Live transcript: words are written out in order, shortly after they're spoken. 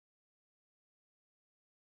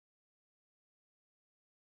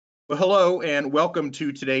Well, hello and welcome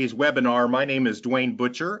to today's webinar. My name is Dwayne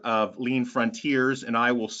Butcher of Lean Frontiers, and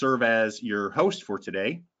I will serve as your host for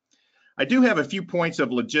today. I do have a few points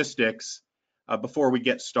of logistics before we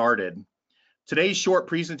get started. Today's short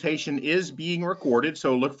presentation is being recorded,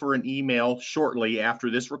 so look for an email shortly after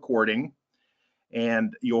this recording,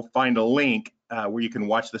 and you'll find a link where you can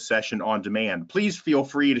watch the session on demand. Please feel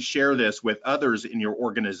free to share this with others in your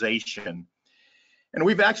organization. And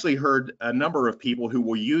we've actually heard a number of people who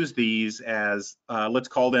will use these as, let's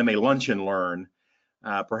call them a lunch and learn.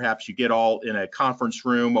 Perhaps you get all in a conference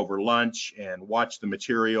room over lunch and watch the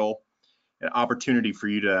material, an opportunity for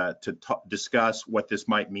you to discuss what this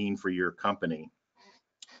might mean for your company.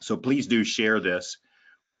 So please do share this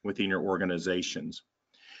within your organizations.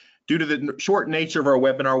 Due to the short nature of our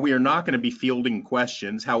webinar, we are not going to be fielding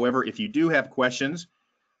questions. However, if you do have questions,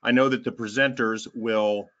 I know that the presenters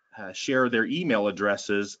will share their email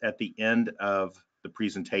addresses at the end of the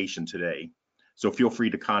presentation today. So feel free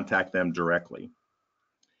to contact them directly.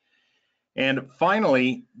 And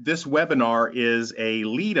finally, this webinar is a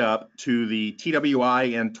lead up to the TWI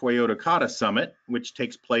and Toyota Kata Summit, which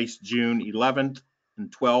takes place June 11th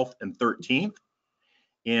and 12th and 13th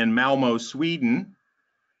in Malmo, Sweden.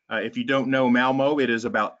 If you don't know Malmo, it is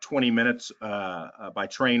about 20 minutes by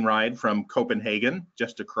train ride from Copenhagen,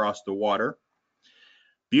 just across the water.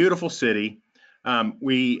 Beautiful city.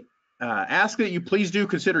 We ask that you please do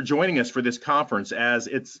consider joining us for this conference, as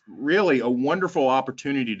it's really a wonderful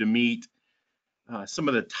opportunity to meet some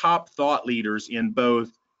of the top thought leaders in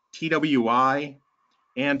both TWI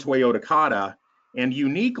and Toyota Kata. And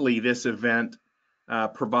uniquely, this event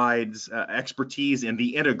provides expertise in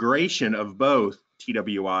the integration of both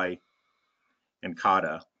TWI and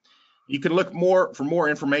Kata. You can look for more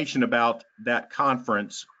information about that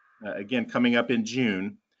conference, again, coming up in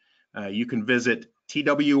June. You can visit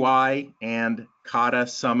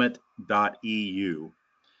twiandkatasummit.eu.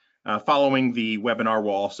 Following the webinar,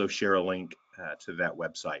 we'll also share a link to that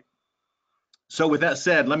website. So with that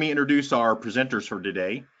said, let me introduce our presenters for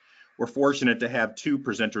today. We're fortunate to have two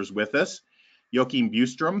presenters with us. Joachim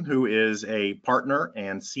Bjurström, who is a partner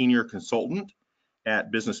and senior consultant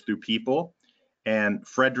at Business Through People, and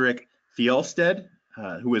Fredrik Fjellsted,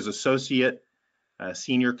 who is associate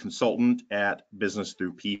senior consultant at Business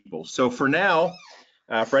Through People. So for now,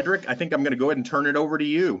 Fredrik, I think I'm going to go ahead and turn it over to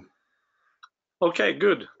you. Okay,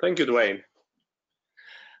 good. Thank you, Dwayne.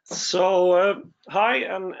 So hi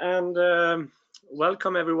and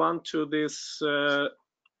welcome everyone to this to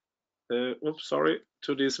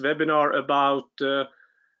this webinar about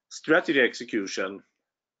strategy execution.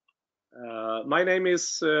 My name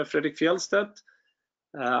is Fredrik Fjellsted.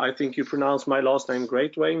 I think you pronounced my last name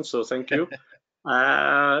great, Dwayne, so thank you.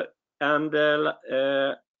 I'm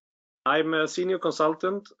a senior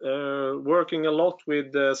consultant working a lot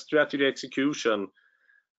with strategy execution,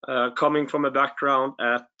 coming from a background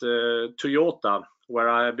at Toyota, where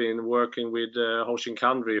I have been working with Hoshin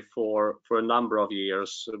Kanri for a number of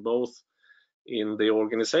years, both in the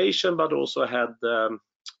organization, but also had the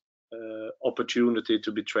opportunity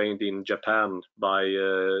to be trained in Japan by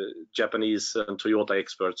Japanese and Toyota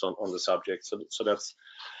experts on the subject. So that's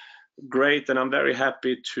great, and I'm very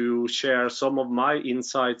happy to share some of my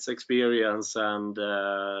insights, experience, and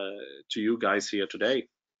to you guys here today.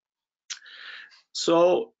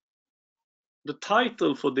 So the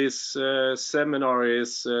title for this seminar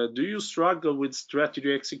is Do you struggle with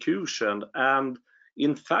strategy execution? And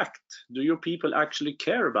in fact, do your people actually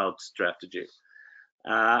care about strategy?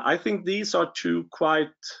 I think these are two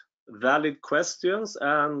quite valid questions,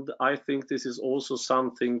 and I think this is also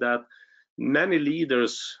something that many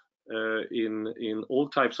leaders in all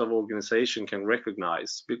types of organization can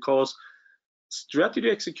recognize, because strategy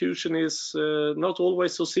execution is not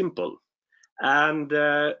always so simple. And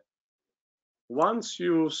once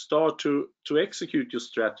you start to execute your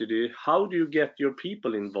strategy, how do you get your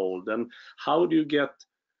people involved, and how do you get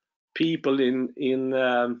people in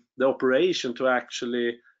the operation to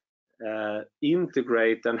actually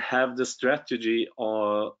integrate and have the strategy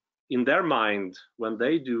in their mind when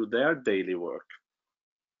they do their daily work?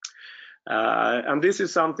 And this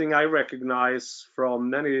is something I recognize from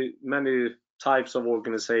many types of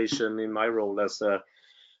organization in my role as a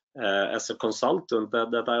consultant,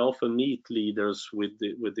 that I often meet leaders with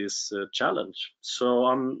this challenge. So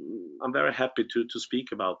I'm very happy to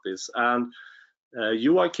speak about this, and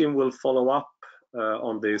Joachim will follow up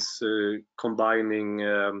on this, combining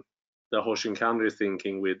the Hoshin Kanri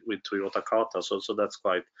thinking with Toyota Kata. So that's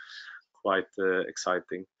quite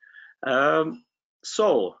exciting.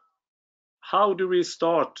 So how do we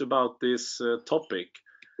start about this topic?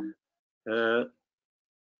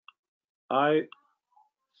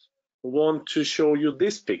 want to show you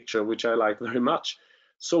this picture, which I like very much.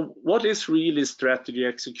 So what is really strategy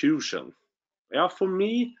execution? Yeah, for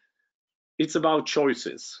me, it's about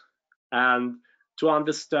choices, and to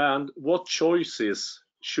understand what choices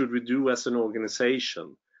should we do as an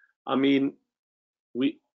organization. I mean,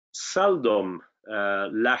 we seldom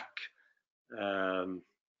lack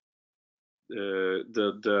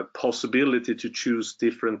the possibility to choose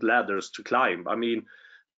different ladders to climb. I mean,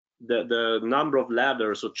 the number of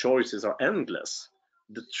ladders or choices are endless.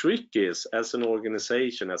 The trick is, as an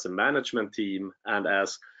organization, as a management team, and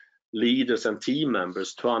as leaders and team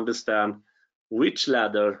members, to understand which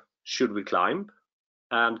ladder should we climb,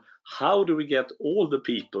 and how do we get all the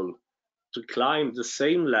people to climb the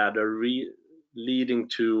same ladder, leading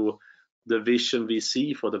to the vision we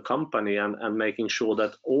see for the company, and making sure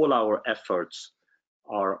that all our efforts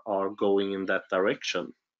are going in that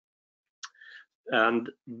direction. And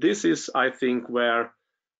this is, I think, where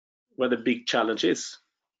the big challenge is.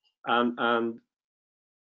 And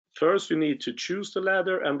first you need to choose the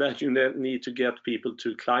ladder, and then you need to get people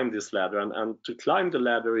to climb this ladder. And to climb the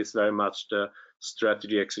ladder is very much the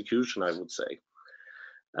strategy execution, I would say.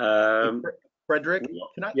 Fredrik,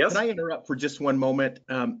 yes? can I interrupt for just one moment?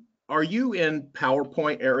 Are you in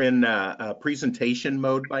PowerPoint or in presentation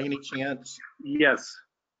mode by any chance? Yes.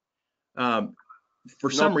 For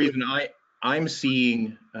some reason, I'm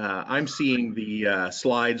seeing the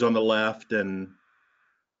slides on the left and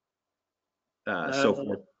so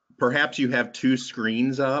forth. Perhaps you have two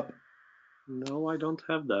screens up. No, I don't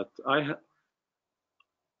have that.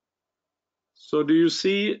 So do you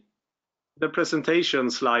see the presentation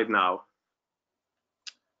slide now?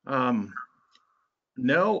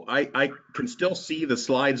 No, I can still see the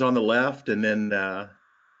slides on the left, and then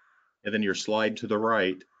your slide to the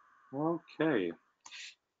right. Okay.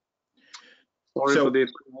 Sorry for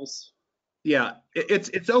this, guys. Yeah,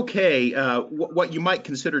 it's okay. What you might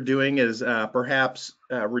consider doing is perhaps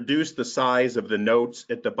reduce the size of the notes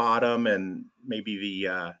at the bottom and maybe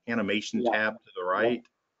the animation tab to the right.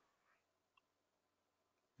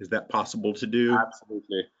 Is that possible to do?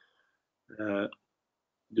 Absolutely.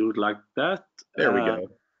 Do it like that. There we go.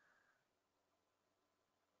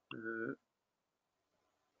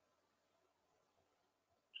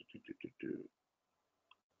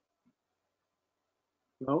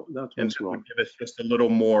 No, that one's wrong. Give us just a little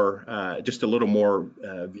more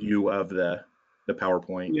view of the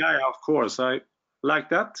PowerPoint. Yeah, of course. I like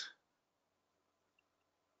that.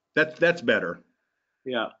 That's better.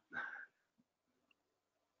 Yeah.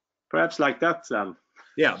 Perhaps like that then.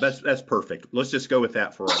 Yeah, that's perfect. Let's just go with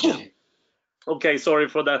that for right now. Okay, sorry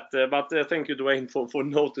for that, but thank you, Dwayne, for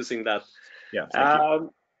noticing that. Yeah. Thank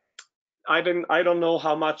you. I don't know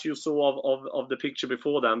how much you saw of the picture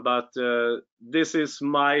before then, but this is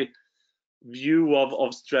my view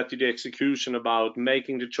of strategy execution, about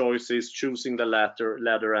making the choices, choosing the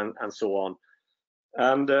ladder, and so on.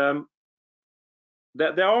 And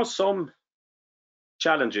there are some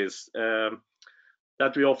challenges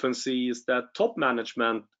that we often see, is that top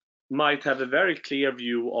management might have a very clear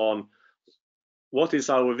view on what is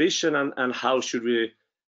our vision and how should we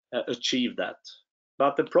achieve that.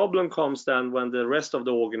 But the problem comes then when the rest of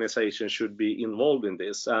the organization should be involved in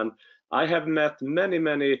this. And I have met many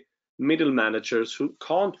middle managers who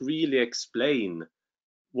can't really explain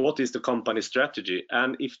what is the company strategy.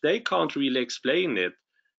 And if they can't really explain it,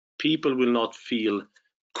 people will not feel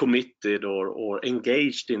committed or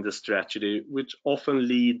engaged in the strategy, which often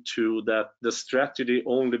lead to that the strategy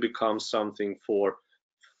only becomes something for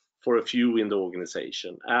a few in the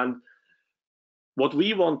organization. And what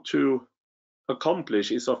we want to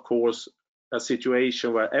accomplish is, of course, a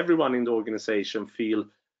situation where everyone in the organization feel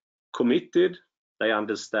committed, they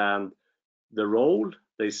understand the role,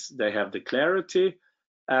 they have the clarity,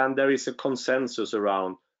 and there is a consensus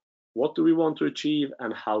around what do we want to achieve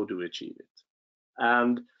and how do we achieve it.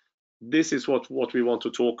 And this is what we want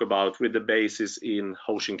to talk about with the basis in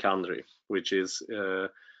Hoshin Kanri, which is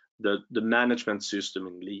the management system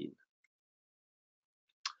in Lean.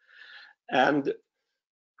 And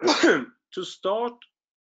to start,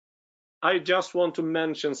 I just want to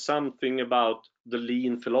mention something about the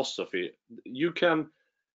Lean philosophy. You can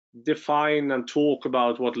define and talk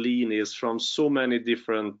about what Lean is from so many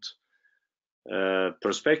different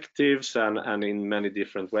perspectives and in many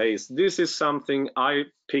different ways. This is something I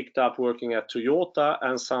picked up working at Toyota,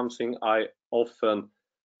 and something I often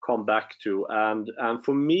come back to. And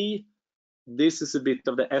for me, this is a bit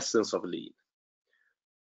of the essence of Lean.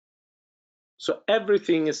 So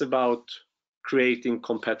everything is about creating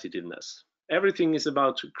competitiveness. Everything is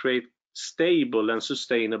about to create stable and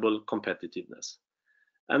sustainable competitiveness.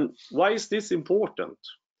 And why is this important?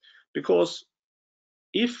 Because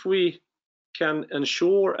if we can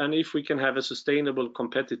ensure and if we can have a sustainable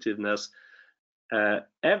competitiveness,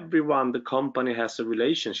 everyone the company has a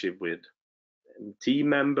relationship with, team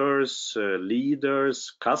members,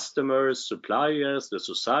 leaders, customers, suppliers, the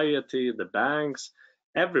society, the banks,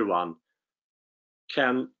 everyone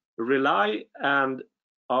can rely and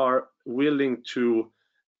are willing to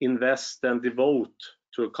invest and devote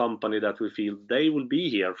to a company that we feel they will be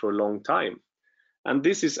here for a long time. And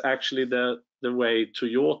this is actually the way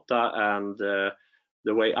Toyota and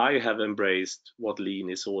the way I have embraced what lean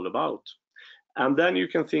is all about. And then you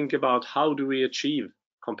can think about, how do we achieve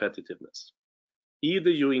competitiveness?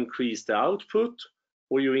 Either you increase the output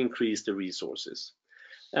or you increase the resources.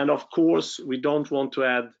 And of course, we don't want to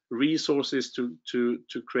add resources to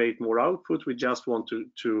create more output. We just want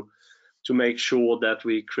to make sure that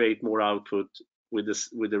we create more output with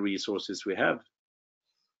the resources we have.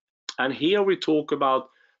 And here we talk about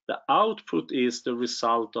the output is the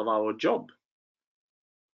result of our job.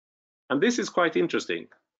 And this is quite interesting,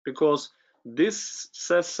 because this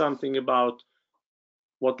says something about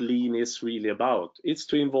what lean is really about. It's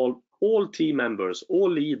to involve all team members, all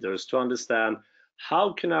leaders, to understand,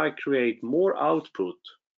 how can I create more output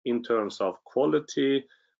in terms of quality,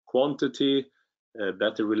 quantity,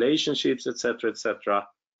 better relationships, etc.,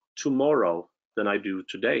 tomorrow than I do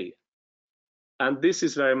today. And this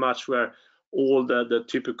is very much where all the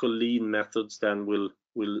typical lean methods then will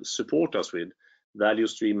support us with value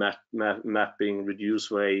stream mapping,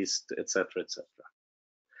 reduce waste, etc.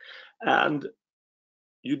 And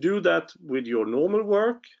you do that with your normal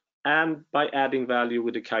work and by adding value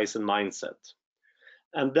with the Kaizen mindset.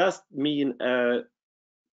 And that means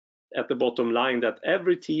at the bottom line that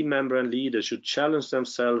every team member and leader should challenge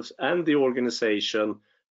themselves and the organization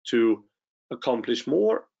to accomplish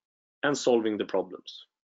more and solving the problems.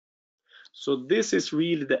 So this is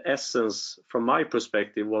really the essence, from my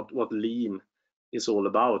perspective, what lean is all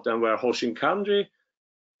about, and where Hoshin Kanri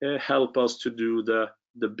help us to do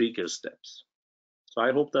the bigger steps. So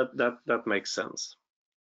I hope that makes sense.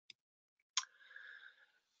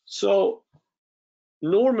 So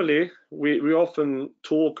normally we often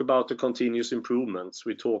talk about the continuous improvements.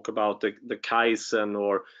 We talk about the Kaizen,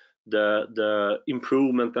 or the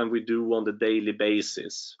improvement that we do on the daily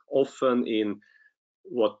basis, often in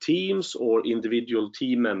what teams or individual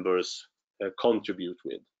team members contribute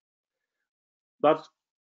with. But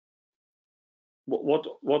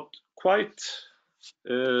what quite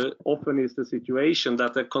often is the situation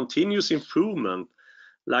that a continuous improvement,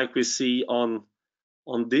 like we see on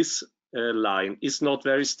this line, is not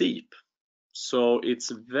very steep. So it's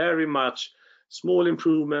very much small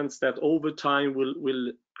improvements that over time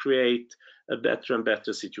will create a better and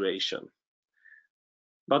better situation.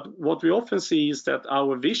 But what we often see is that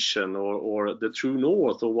our vision, or the true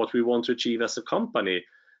north, or what we want to achieve as a company,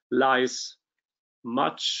 lies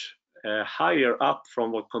much higher up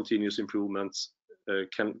from what continuous improvements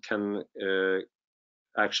can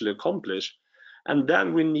actually accomplish. And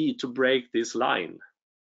then we need to break this line.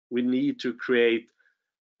 We need to create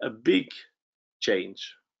a big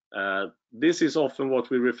change. This is often what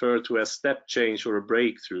we refer to as step change or a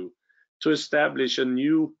breakthrough, to establish a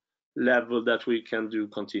new level that we can do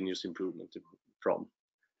continuous improvement from.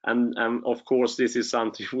 And of course, this is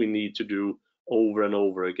something we need to do over and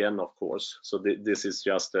over again, of course. So this is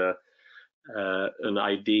just an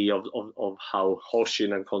idea of how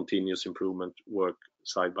Hoshin and continuous improvement work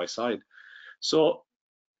side by side. So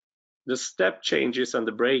the step changes and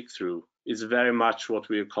the breakthrough is very much what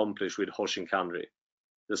we accomplish with Hoshin Kanri,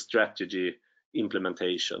 the strategy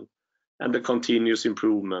implementation, and the continuous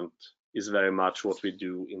improvement is very much what we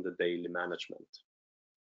do in the daily management.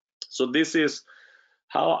 So this is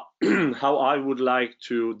how I would like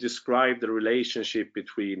to describe the relationship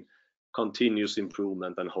between continuous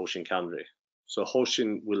improvement and Hoshin Kanri. So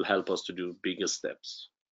Hoshin will help us to do bigger steps.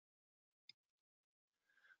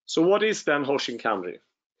 So what is then Hoshin Kanri?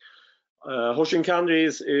 Hoshin Kanri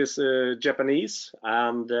is Japanese,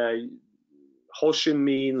 and Hoshin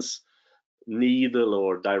means needle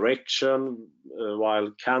or direction,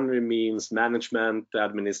 while Kanri means management,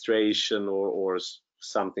 administration, or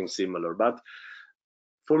something similar. But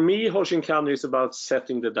for me, Hoshin Kanri is about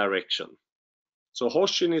setting the direction. So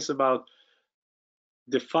Hoshin is about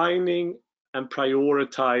defining and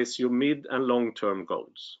prioritize your mid and long-term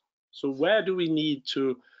goals. So where do we need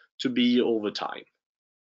to be over time?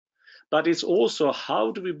 But it's also,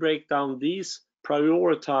 how do we break down these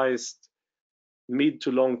prioritized mid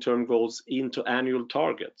to long-term goals into annual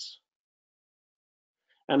targets?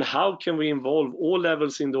 And how can we involve all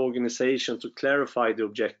levels in the organization to clarify the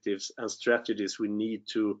objectives and strategies we need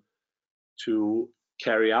to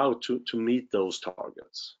carry out to meet those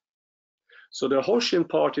targets. So the Hoshin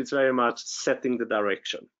part is very much setting the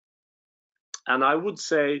direction. And I would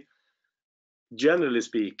say, generally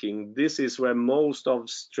speaking, this is where most of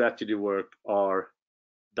strategy work are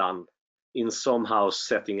done, in somehow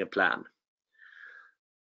setting a plan.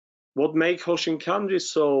 What makes Hoshin Kanri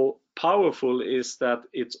so powerful is that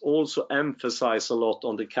it's also emphasized a lot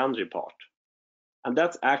on the Kanri part. And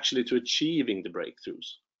that's actually to achieving the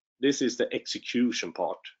breakthroughs. This is the execution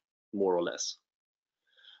part, more or less.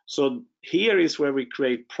 So here is where we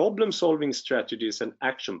create problem-solving strategies and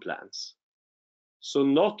action plans. So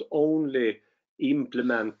not only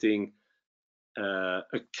implementing a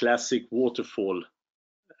classic waterfall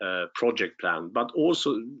project plan, but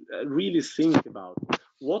also really think about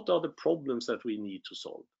what are the problems that we need to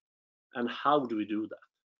solve and how do we do that.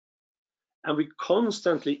 And we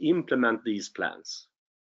constantly implement these plans,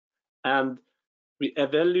 and we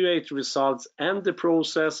evaluate results and the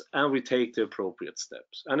process, and we take the appropriate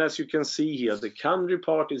steps. And as you can see here, the Kanri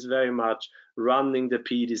part is very much running the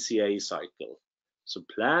PDCA cycle. So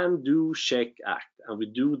plan, do, check, act, and we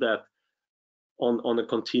do that on a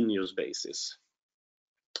continuous basis.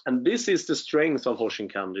 And this is the strength of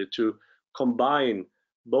Hoshin Kanri, to combine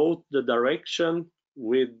both the direction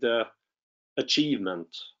with the achievement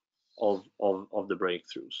of the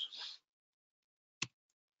breakthroughs.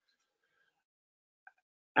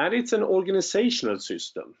 And it's an organizational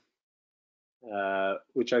system,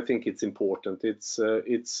 which I think it's important.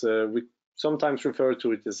 We sometimes refer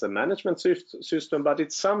to it as a management system, but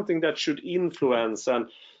it's something that should influence and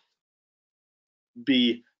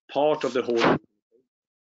be part of the whole.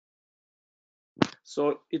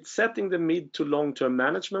 So it's setting the mid to long-term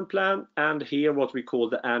management plan, and here what we call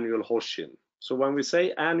the annual Hoshin. So when we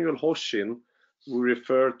say annual Hoshin, we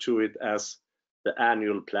refer to it as the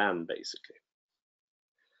annual plan, basically.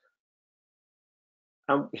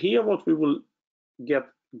 And here what we will get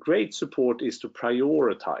great support is to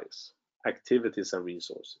prioritize activities and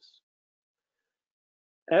resources.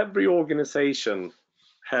 Every organization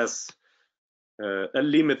has a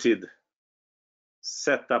limited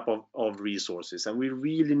setup of resources, and we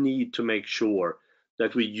really need to make sure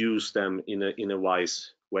that we use them in a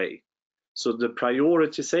wise way. So the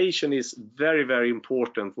prioritization is very, very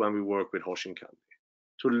important when we work with Hoshin Kanri,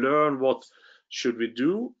 to learn what should we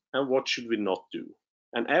do and what should we not do.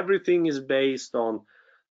 And everything is based on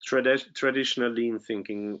traditional lean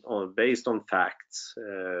thinking, based on facts,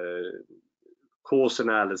 cause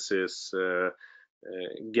analysis,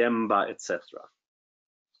 Gemba, etc.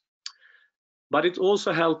 But it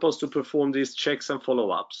also helps us to perform these checks and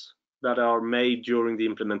follow-ups that are made during the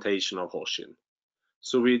implementation of Hoshin.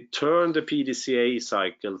 So we turn the PDCA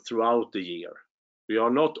cycle throughout the year. We are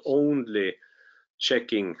not only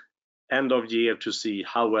checking end of year to see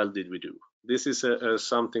how well did we do. This is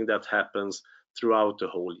something that happens throughout the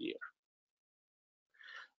whole year.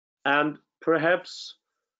 And perhaps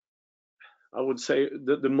I would say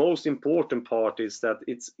the most important part is that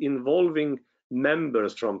it's involving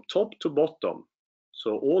members from top to bottom.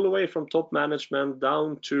 So all the way from top management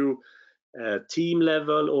down to team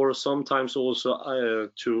level, or sometimes also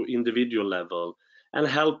to individual level, and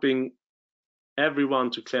helping everyone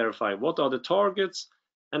to clarify what are the targets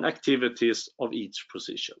and activities of each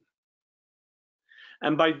position.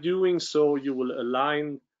 And by doing so, you will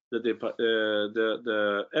align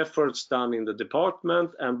the efforts done in the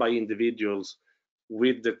department and by individuals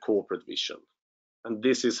with the corporate vision. And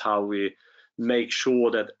this is how we make sure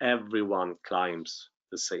that everyone climbs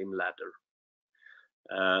the same ladder.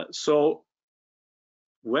 So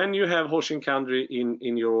when you have Hoshin Kanri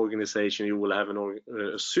in your organization, you will have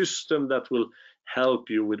a system that will help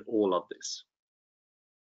you with all of this.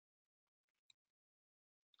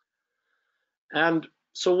 And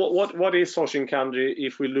so what is Hoshin Kanri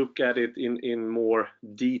if we look at it in more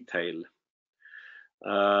detail?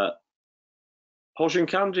 Hoshin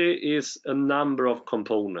Kanri is a number of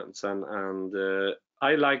components, and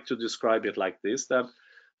I like to describe it like this, that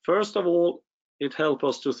first of all, it helps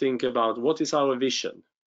us to think about what is our vision.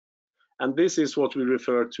 And this is what we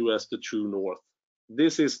refer to as the true north.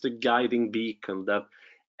 This is the guiding beacon that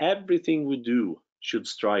everything we do should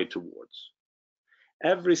strive towards.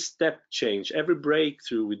 Every step change, every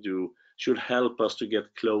breakthrough we do should help us to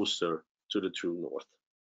get closer to the true north.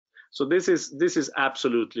 So this is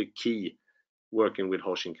absolutely key working with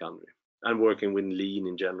Hoshin Kanri and working with lean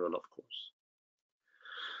in general, of course.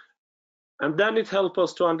 And then it helps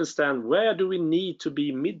us to understand where do we need to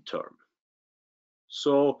be midterm.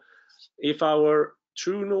 So if our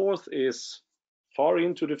true north is far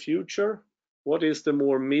into the future, what is the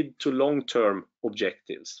more mid to long term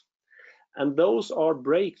objectives? And those are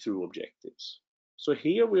breakthrough objectives. So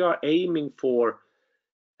here we are aiming for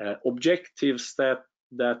objectives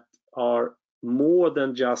that are more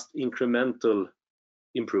than just incremental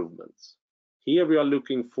improvements. Here we are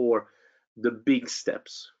looking for the big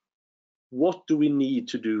steps. What do we need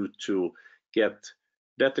to do to get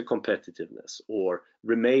better competitiveness or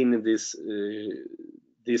remain in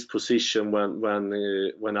this position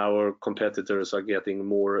when our competitors are getting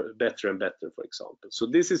better and better, for example. So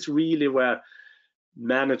this is really where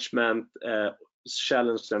management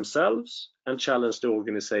challenge themselves and challenge the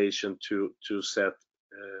organization to set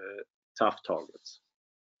tough targets.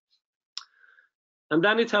 And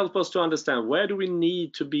then it helps us to understand where do we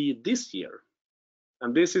need to be this year.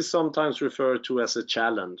 And this is sometimes referred to as a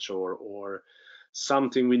challenge or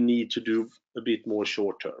something we need to do a bit more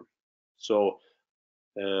short term. So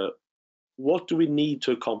what do we need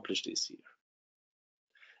to accomplish this year?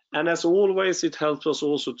 And as always, it helps us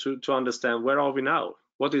also to understand where are we now?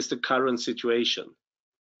 What is the current situation?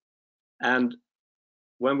 And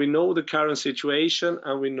when we know the current situation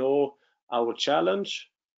and we know our challenge,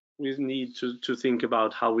 we need to think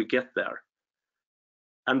about how we get there.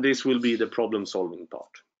 And this will be the problem solving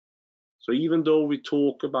part. So even though we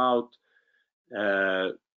talk about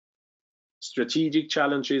strategic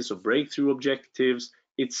challenges or breakthrough objectives,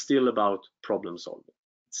 it's still about problem solving.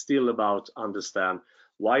 It's still about understand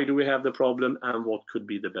why do we have the problem and what could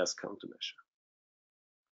be the best countermeasure.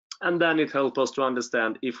 And then it helps us to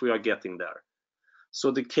understand if we are getting there.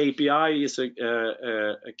 So the KPI is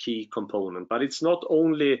a key component, but it's not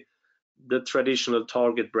only the traditional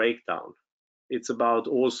target breakdown. It's about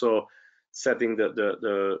also setting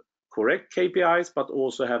the correct KPIs, but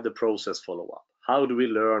also have the process follow-up. How do we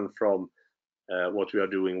learn from what we are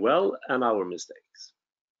doing well and our mistakes?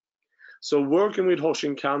 So working with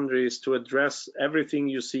Hoshin Kanri is to address everything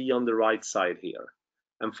you see on the right side here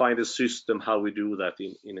and find a system how we do that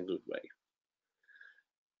in a good way.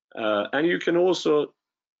 And you can also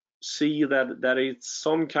see that it's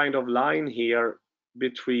some kind of line here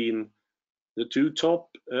between the two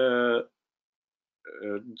top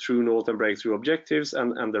True North and breakthrough objectives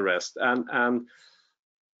and the rest. And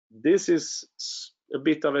this is a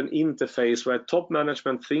bit of an interface where top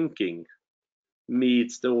management thinking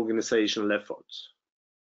meets the organizational efforts.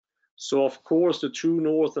 So of course the True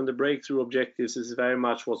North and the breakthrough objectives is very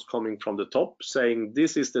much what's coming from the top, saying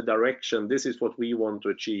this is the direction, this is what we want to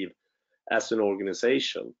achieve as an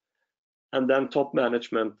organization. And then top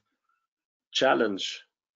management challenge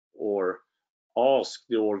or ask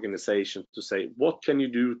the organization to say, what can you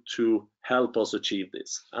do to help us achieve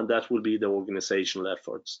this? And that will be the organizational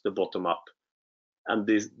efforts, the bottom up. And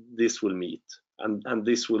this will meet, and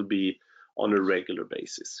this will be on a regular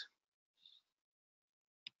basis.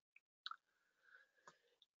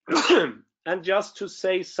 And just to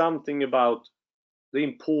say something about the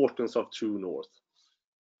importance of True North.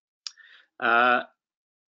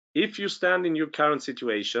 If you stand in your current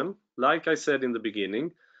situation, like I said in the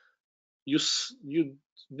beginning, you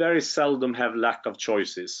very seldom have lack of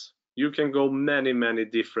choices. You can go many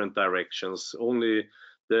different directions. Only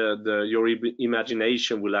your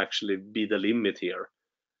imagination will actually be the limit here.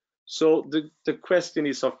 So the question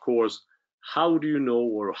is, of course, how do you know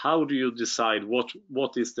or how do you decide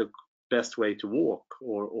what is the best way to walk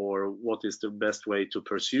or what is the best way to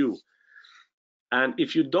pursue? And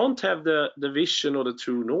if you don't have the vision or the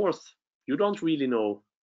True North, you don't really know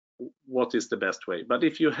what is the best way. But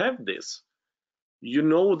if you have this, you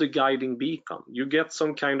know the guiding beacon. You get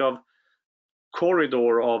some kind of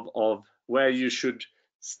corridor of where you should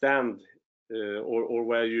stand or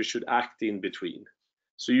where you should act in between.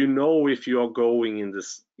 So you know if you are going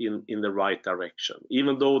in the right direction,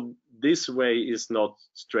 even though this way is not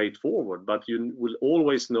straightforward, but you will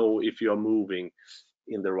always know if you are moving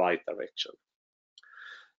in the right direction.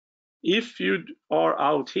 If you are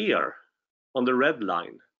out here on the red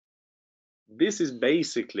line, this is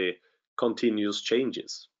basically continuous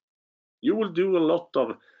changes. You will do a lot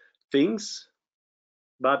of things,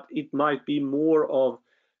 but it might be more of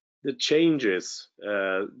the changes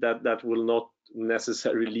that will not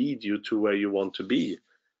necessarily lead you to where you want to be.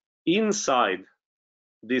 Inside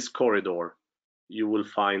this corridor, you will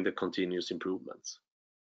find the continuous improvements.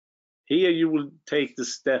 Here you will take the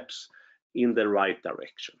steps in the right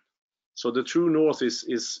direction. So the True North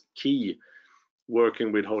is key,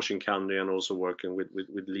 working with Hoshin Kanri and also working with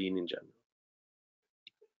Lean in general.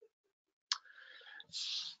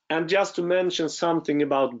 And just to mention something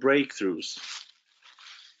about breakthroughs.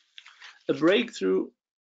 A breakthrough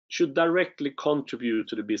should directly contribute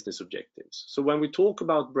to the business objectives. So when we talk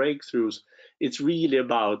about breakthroughs, it's really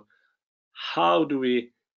about how do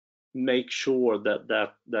we make sure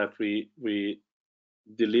that we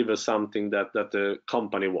deliver something that the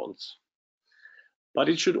company wants. But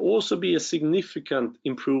it should also be a significant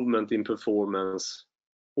improvement in performance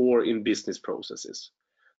or in business processes.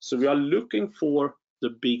 So we are looking for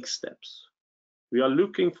the big steps. We are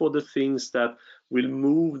looking for the things that will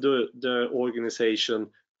move the organization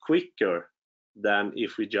quicker than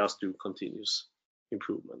if we just do continuous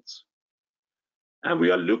improvements. And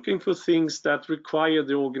we are looking for things that require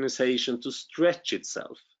the organization to stretch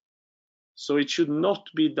itself. So it should not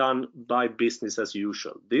be done by business as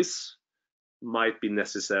usual. This might be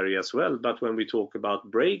necessary as well, but when we talk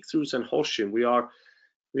about breakthroughs and Hoshin, we are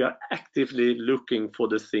actively looking for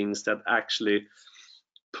the things that actually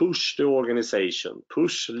push the organization,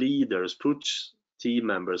 push leaders, push team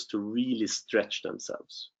members to really stretch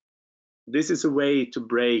themselves. This is a way to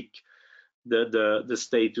break the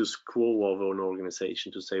status quo of an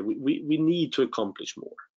organization, to say we need to accomplish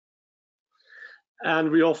more.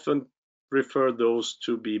 And we often refer those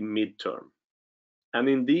to be midterm. And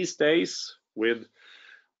in these days, with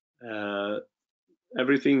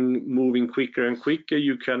everything moving quicker and quicker,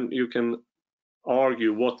 you can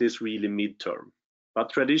argue what is really midterm. But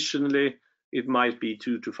traditionally, it might be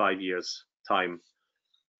 2 to 5 years time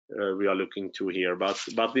we are looking to here.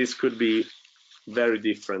 But this could be very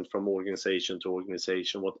different from organization to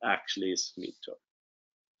organization, what actually is midterm.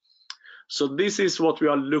 So this is what we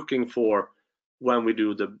are looking for when we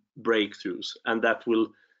do the breakthroughs, and that will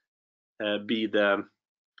be the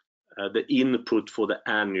input for the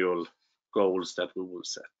annual goals that we will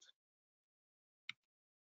set.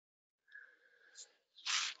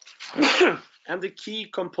 And the key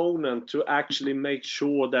component to actually make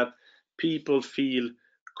sure that people feel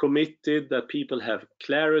committed, that people have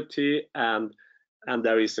clarity, and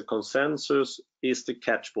there is a consensus, is the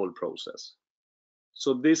catchball process.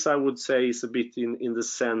 So this, I would say, is a bit in the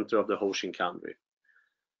center of the Hoshin Kanri.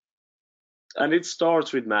 And it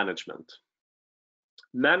starts with management.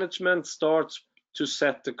 Management starts to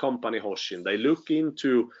set the company Hoshin. They look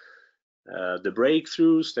into the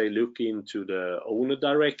breakthroughs, they look into the owner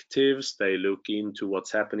directives, they look into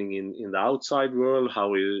what's happening in the outside world,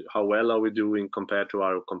 how well are we doing compared to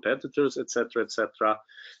our competitors, etc., etc.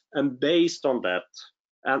 And based on that,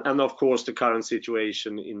 and of course the current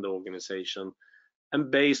situation in the organization, and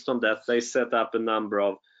based on that, they set up a number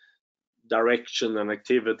of direction and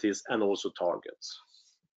activities and also targets.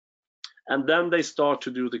 And then they start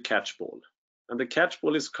to do the catchball. And the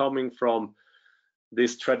catchball is coming from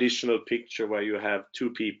this traditional picture where you have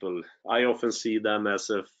two people. I often see them as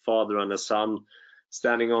a father and a son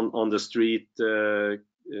standing on the street,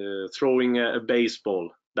 throwing a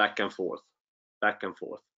baseball back and forth,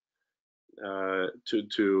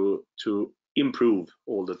 to improve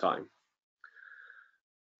all the time.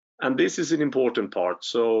 And this is an important part.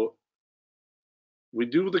 So we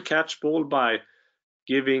do the catchball by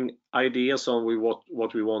giving ideas on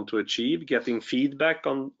what we want to achieve, getting feedback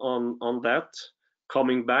on that,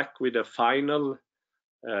 coming back with a final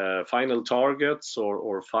targets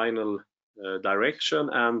or final direction,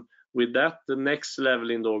 and with that, the next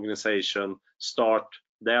level in the organization start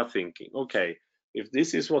their thinking. Okay, if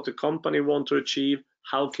this is what the company want to achieve,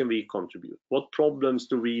 how can we contribute? What problems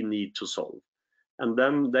do we need to solve? And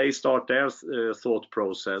then they start their thought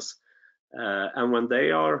process, and when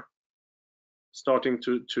they are starting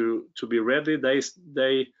to be ready,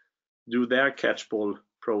 they do their catchball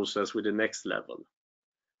process with the next level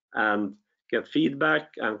and get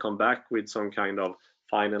feedback and come back with some kind of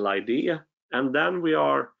final idea. And then we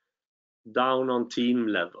are down on team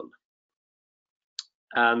level,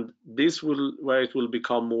 and this will where it will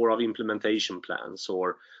become more of implementation plans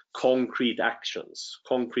or concrete actions,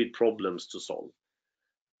 concrete problems to solve.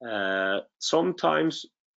 Sometimes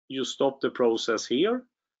you stop the process here,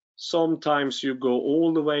 sometimes you go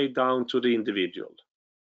all the way down to the individual.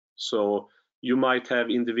 So you might have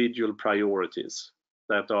individual priorities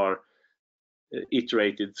that are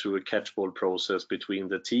iterated through a catchball process between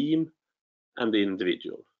the team and the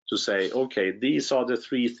individual to say, okay, these are the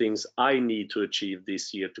 3 things I need to achieve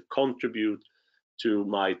this year to contribute to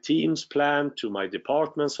my team's plan, to my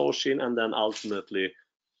department's Hoshin, and then ultimately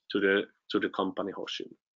to the company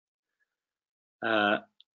Hoshin.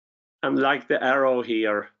 And like the arrow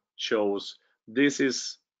here shows, this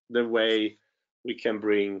is the way we can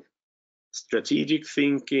bring strategic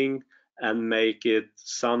thinking and make it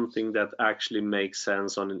something that actually makes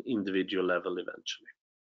sense on an individual level eventually.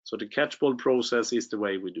 So the catchball process is the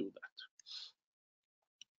way we do that.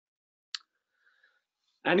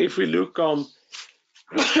 And if we look on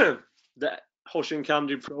the Hoshin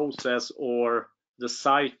Kanri process or the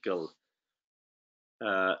cycle,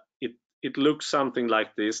 it looks something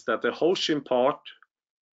like this, that the Hoshin part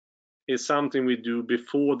is something we do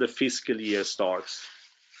before the fiscal year starts,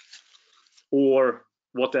 or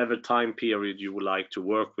whatever time period you would like to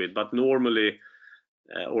work with. But normally,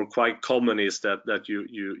 or quite common, is that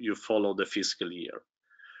you follow the fiscal year.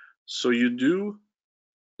 So you do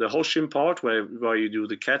the Hoshin part where you do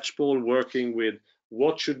the catchball, working with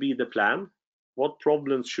what should be the plan, what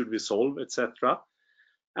problems should we solve, etc.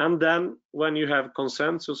 And then when you have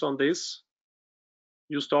consensus on this,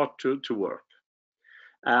 you start to work.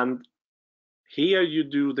 And here you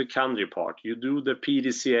do the country part, you do the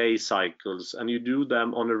PDCA cycles, and you do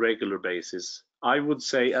them on a regular basis. I would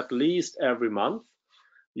say at least every month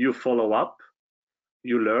you follow up,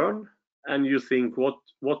 you learn, and you think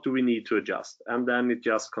what do we need to adjust, and then it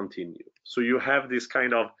just continues. So you have this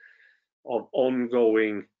kind of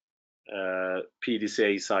ongoing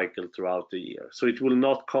PDCA cycle throughout the year. So it will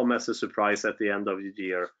not come as a surprise at the end of the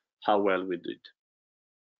year how well we did.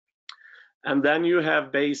 And then you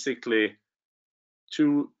have basically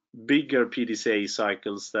two bigger PDCA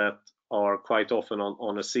cycles that are quite often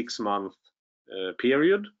on a 6-month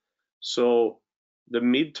period. So the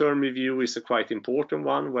midterm review is a quite important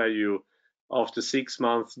one, where you, after 6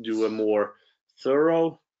 months, do a more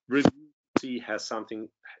thorough review, see has something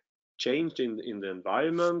changed in the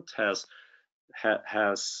environment, has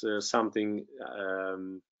something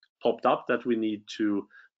popped up that we need to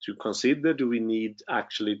consider. Do we need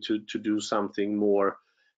actually to do something more,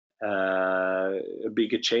 a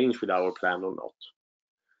bigger change with our plan or not?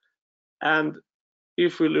 And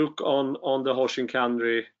if we look on the Hoshin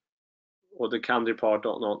Kanri, or the Kanri part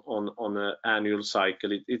on an annual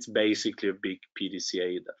cycle, it's basically a big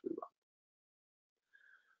PDCA that we run.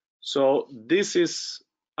 So this is,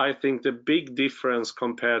 I think, the big difference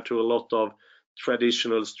compared to a lot of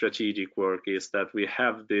traditional strategic work, is that we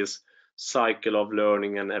have this cycle of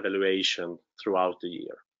learning and evaluation throughout the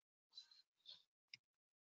year.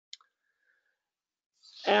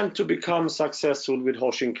 And to become successful with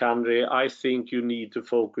Hoshin Kanri, I think you need to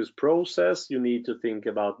focus process, you need to think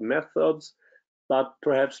about methods, but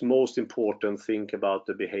perhaps most important, think about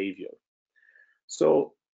the behavior.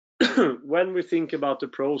 So when we think about the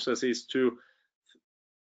process, is to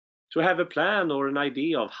have a plan or an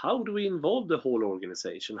idea of how do we involve the whole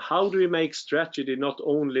organization? How do we make strategy not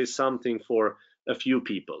only something for a few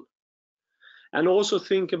people? And also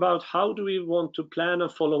think about how do we want to plan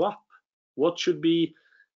and follow up? What should be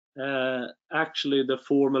actually the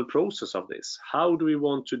formal process of this? How do we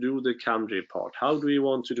want to do the Kanri part? How do we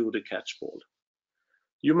want to do the catchball?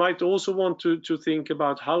 You might also want to think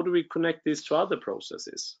about how do we connect this to other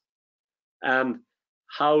processes, and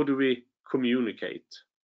how do we communicate?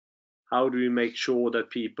 How do we make sure that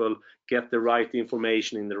people get the right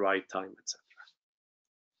information in the right time, etc.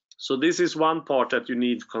 So this is one part that you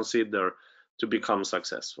need to consider to become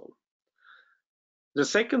successful. The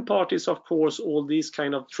second part is, of course, all these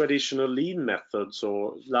kind of traditional lean methods,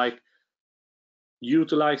 or like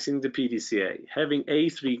utilizing the PDCA, having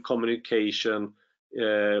A3 communication,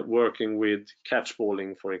 working with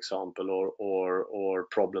catchballing, for example, or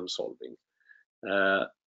problem solving.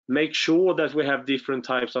 Make sure that we have different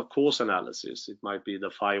types of cause analysis. It might be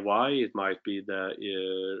the 5Y, it might be the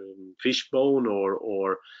fishbone,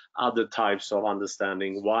 or other types of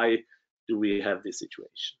understanding why do we have this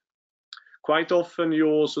situation. Quite often you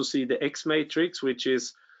also see the X matrix, which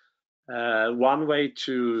is one way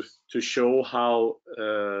to show how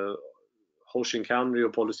Hoshin Kanri or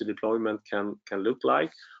policy deployment can look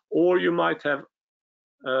like, or you might have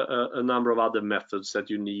a number of other methods that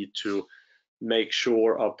you need to make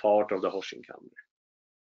sure are part of the Hoshin Kanri.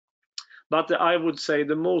 But I would say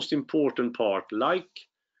the most important part, like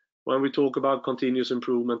when we talk about continuous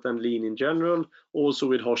improvement and lean in general, also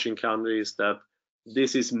with Hoshin Kanri, is that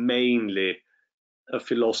this is mainly a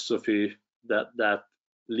philosophy that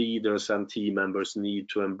leaders and team members need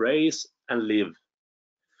to embrace and live.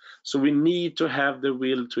 So we need to have the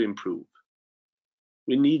will to improve.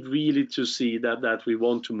 We need really to see that we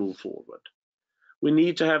want to move forward. We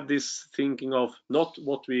need to have this thinking of not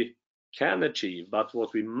what we can achieve, but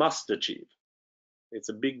what we must achieve. It's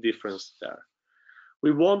a big difference there.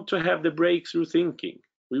 We want to have the breakthrough thinking.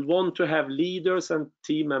 We want to have leaders and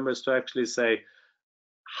team members to actually say,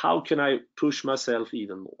 how can I push myself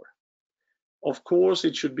even more? Of course,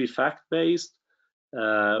 it should be fact-based.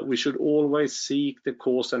 We should always seek the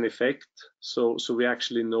cause and effect, so we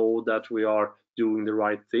actually know that we are doing the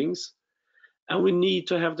right things. And we need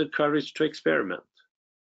to have the courage to experiment.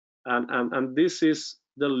 And this is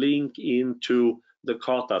the link into the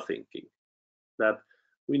kata thinking, that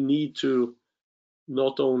we need to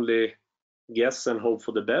not only guess and hope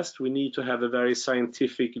for the best, we need to have a very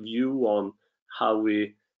scientific view on how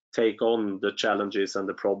we take on the challenges and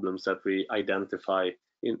the problems that we identify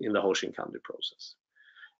in the Hoshin Kanri process.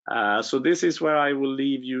 So this is where I will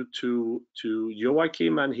leave you to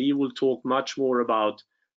Joachim, and he will talk much more about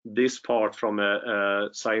this part from a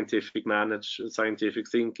scientific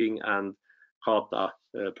thinking and kata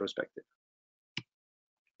perspective.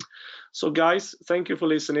 So guys, thank you for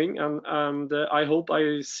listening, and I hope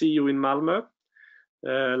I see you in Malmö,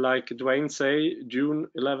 like Dwayne say, June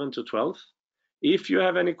 11 to 12. If you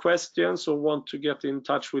have any questions or want to get in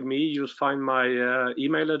touch with me, you'll find my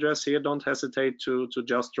email address here. Don't hesitate to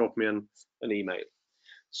just drop me an email.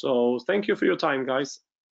 So thank you for your time, guys.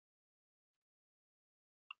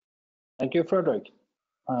 Thank you, Fredrik.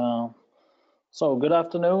 So good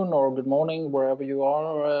afternoon or good morning, wherever you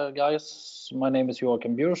are, guys. My name is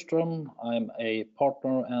Joachim Bjurström. I'm a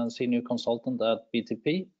partner and senior consultant at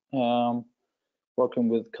BTP, working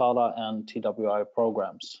with kata and TWI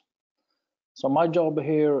programs. So my job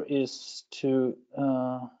here is to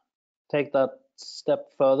take that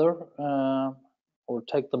step further, or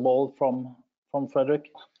take the ball from Fredrik,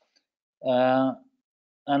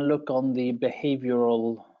 and look on the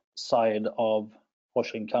behavioral side of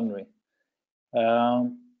Hoshin Kanri.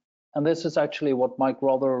 And this is actually what Mike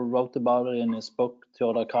Rother wrote about it in his book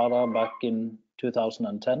Teora Kata back in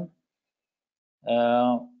 2010,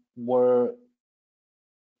 where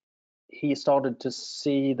he started to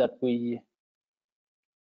see that we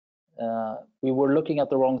were looking at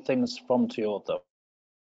the wrong things from Toyota.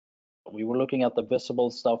 We were looking at the visible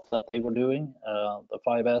stuff that they were doing, the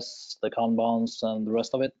 5S, the Kanbans, and the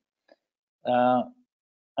rest of it,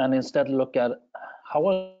 and instead look at how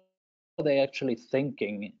are they actually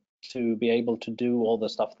thinking to be able to do all the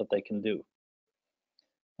stuff that they can do.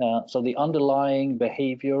 So the underlying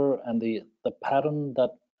behavior and the pattern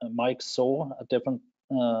that Mike saw at different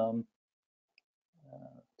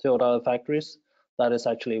Toyota factories, that is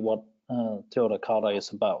actually what Teora Kata is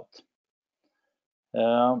about.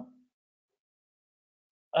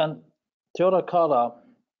 And Teora Kata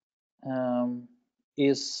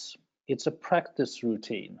it's a practice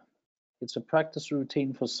routine. It's a practice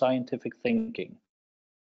routine for scientific thinking.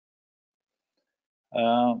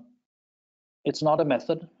 It's not a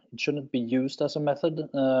method. It shouldn't be used as a method,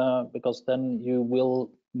 because then you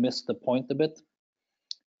will miss the point a bit,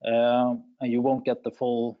 and you won't get the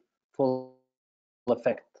full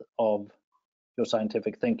effect of your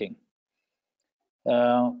scientific thinking.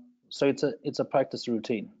 So it's a practice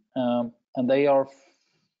routine, and they are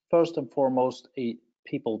first and foremost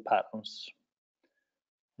people patterns.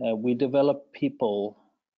 We develop people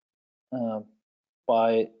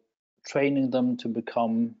by training them to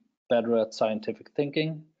become better at scientific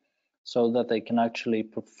thinking, so that they can actually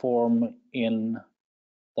perform in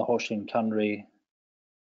the Hoshin Kanri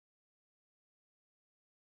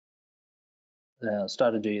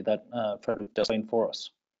strategy that Fredrik designed for us.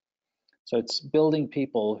 So it's building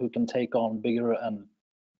people who can take on bigger and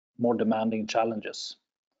more demanding challenges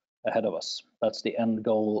ahead of us. That's the end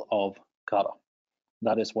goal of kata.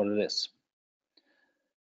 That is what it is.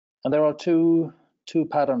 And there are two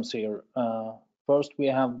patterns here. First, we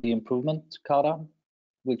have the improvement kata,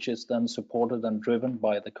 which is then supported and driven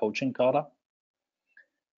by the coaching kata.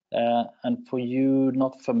 And for you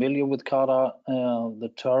not familiar with kata, the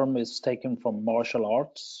term is taken from martial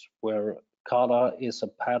arts, where kata is a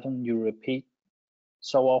pattern you repeat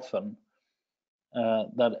so often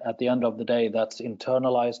that at the end of the day, that's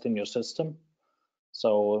internalized in your system.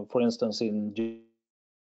 So, for instance, in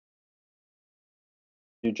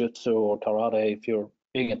jiu-jitsu or karate, if you're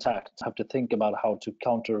being attacked, you have to think about how to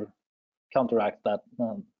counteract that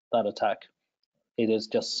attack. It is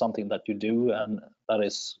just something that you do, and that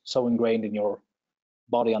is so ingrained in your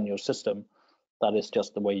body and your system that is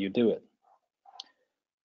just the way you do it.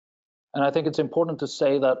 And I think it's important to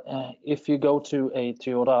say that if you go to a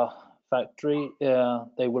Toyota factory,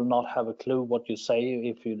 they will not have a clue what you say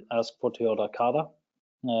if you ask for Teora Kata.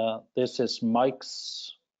 This is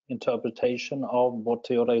Mike's interpretation of what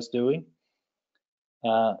Toyota is doing,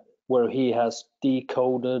 where he has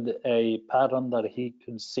decoded a pattern that he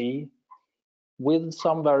could see with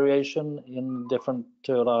some variation in different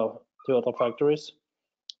Toyota factories,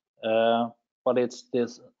 but it's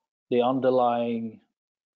the underlying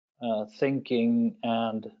thinking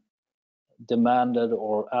and demanded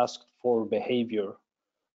or asked for behavior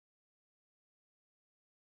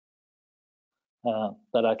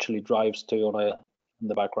that actually drives Toyota in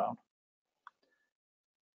the background.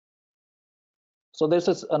 So this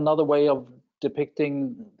is another way of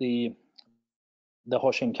depicting the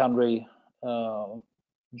Hoshin Kanri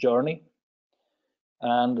journey,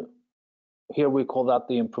 and here we call that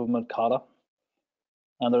the improvement kata.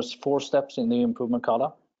 And there's 4 steps in the improvement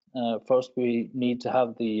kata. First, we need to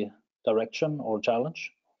have the direction or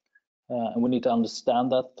challenge, and we need to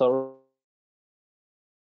understand that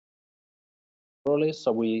thoroughly,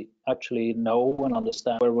 so we actually know and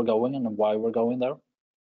understand where we're going and why we're going there.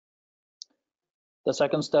 The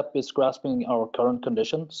second step is grasping our current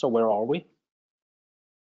condition. So where are we?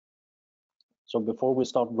 So before we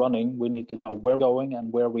start running, we need to know where we're going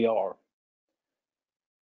and where we are.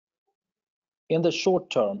 In the short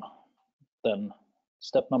term, then,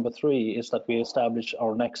 step number 3 is that we establish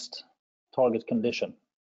our next target condition.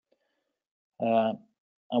 And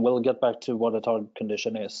we'll get back to what a target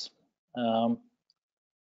condition is. So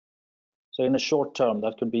in the short term,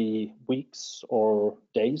 that could be weeks or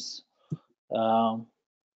days.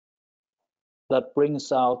 That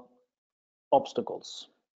brings out obstacles.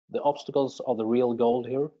 The obstacles are the real goal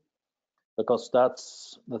here, because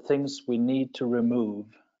that's the things we need to remove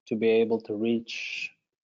to be able to reach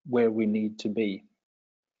where we need to be.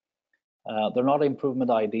 They're not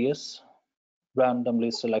improvement ideas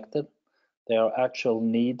randomly selected. They are actual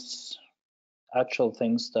needs, actual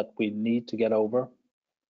things that we need to get over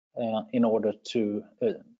in order to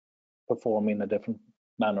perform in a different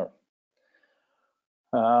manner.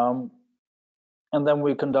 And then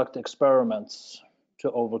we conduct experiments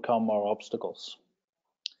to overcome our obstacles.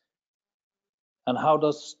 And how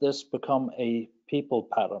does this become a people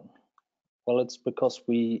pattern? Well, it's because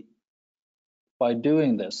by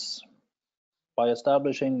doing this, by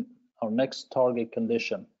establishing our next target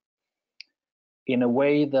condition in a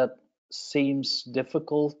way that seems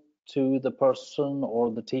difficult to the person or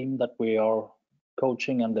the team that we are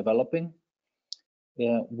coaching and developing,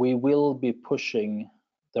 we will be pushing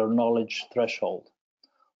their knowledge threshold.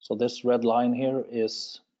 So this red line here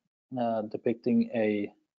is depicting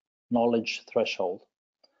a knowledge threshold.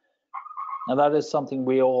 And that is something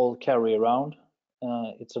we all carry around.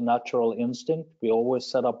 It's a natural instinct. We always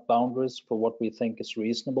set up boundaries for what we think is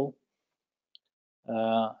reasonable.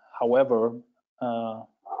 However,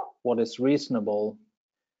 what is reasonable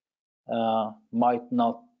might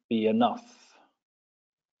not be enough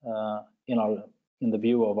in the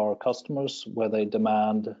view of our customers, where they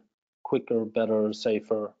demand quicker, better,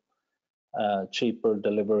 safer, cheaper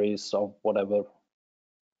deliveries of whatever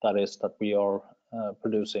that is that we are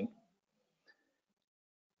producing.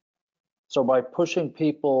 So by pushing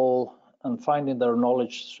people and finding their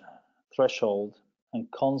knowledge threshold and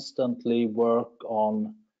constantly work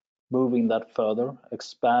on moving that further,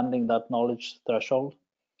 expanding that knowledge threshold,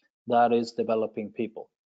 that is developing people.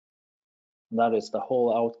 That is the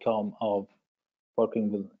whole outcome of working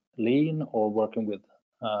with lean or working with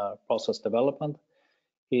process development,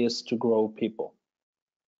 is to grow people.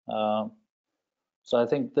 So I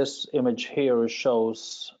think this image here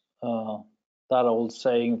shows that old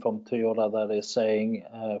saying from Toyota that is saying,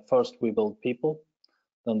 first we build people,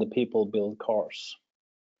 then the people build cars.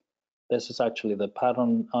 This is actually the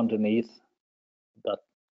pattern underneath that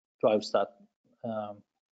drives that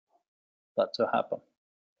to happen.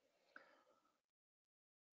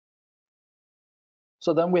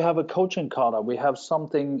 So then we have a coaching kata. We have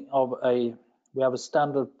a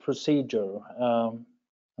standard procedure,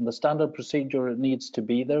 and the standard procedure needs to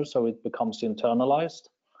be there so it becomes internalized.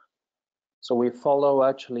 So we follow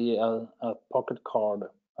actually a pocket card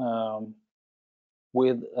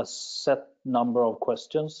with a set number of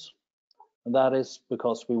questions. And that is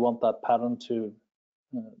because we want that pattern to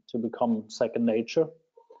become second nature.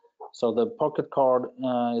 So the pocket card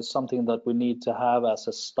is something that we need to have as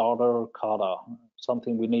a starter kata,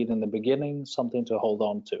 something we need in the beginning, something to hold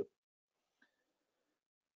on to.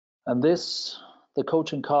 And the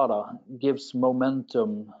coaching kata gives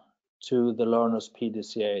momentum to the learner's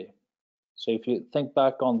PDCA. So if you think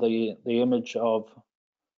back on the image of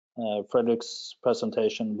Frederick's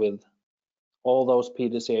presentation with all those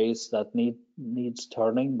PDCAs that needs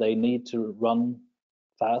turning, they need to run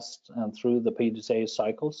fast and through the PDCA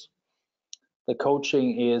cycles. The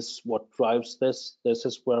coaching is what drives this. This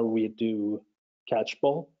is where we do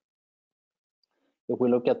catchball. If we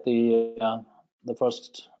look at the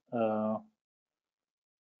first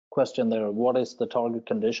question there, what is the target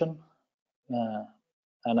condition?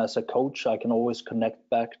 And as a coach, I can always connect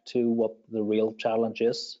back to what the real challenge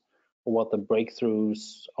is, or what the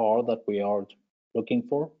breakthroughs are that we are looking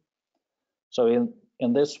for. So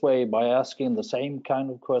in this way, by asking the same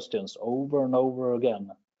kind of questions over and over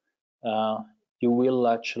again, you will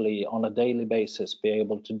actually on a daily basis be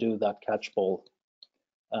able to do that catchball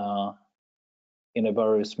in a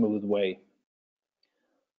very smooth way.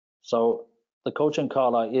 So the coaching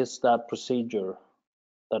kata is that procedure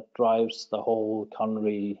that drives the whole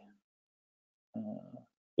Kanri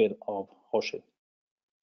bit of Hoshi.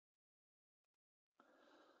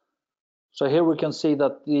 So here we can see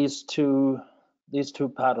that these two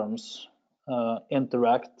patterns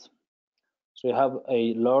interact. So you have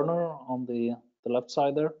a learner on the left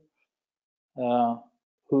side there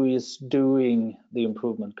who is doing the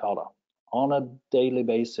improvement kata on a daily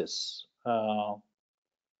basis,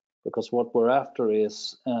 because what we're after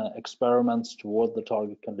is experiments toward the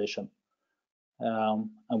target condition. And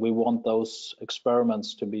we want those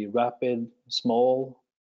experiments to be rapid, small,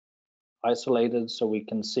 isolated, so we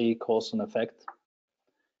can see cause and effect.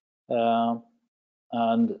 And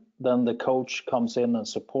then the coach comes in and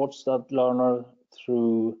supports that learner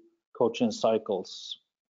through coaching cycles.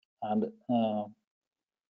 And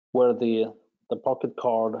where the pocket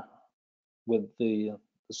card with the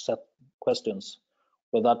set questions,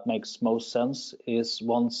 where that makes most sense is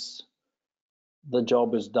once the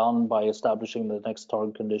job is done by establishing the next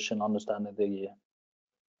target condition, understanding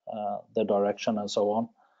the direction and so on.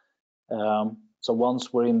 So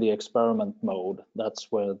once we're in the experiment mode,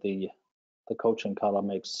 that's where the coaching kata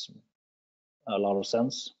makes a lot of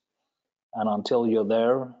sense. And until you're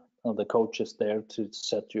there, the coach is there to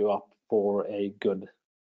set you up for a good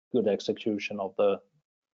execution of the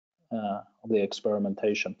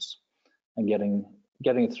experimentations and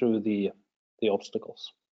getting through the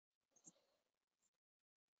obstacles.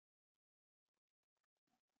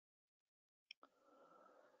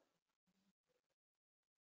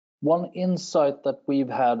 One insight that we've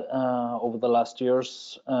had over the last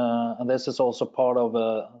years, and this is also part of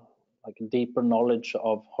a deeper knowledge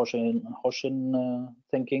of Hoshin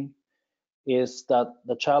thinking, is that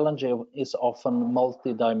the challenge is often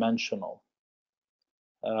multidimensional.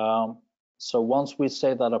 So once we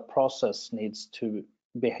say that a process needs to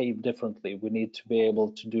behave differently, we need to be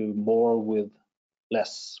able to do more with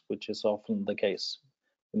less, which is often the case.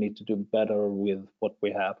 We need to do better with what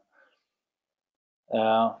we have.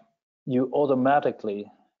 You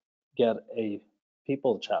automatically get a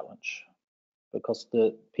people challenge, because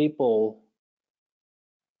the people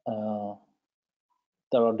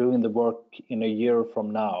that are doing the work in a year from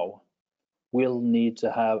now will need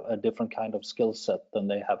to have a different kind of skill set than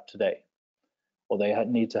they have today, or they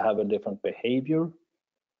need to have a different behavior.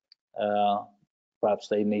 Perhaps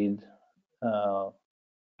they need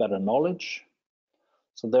better knowledge.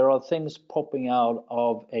 So there are things popping out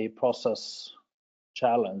of a process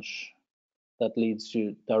challenge that leads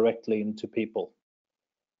you directly into people.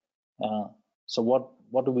 So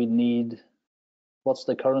what do we need? What's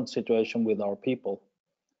the current situation with our people,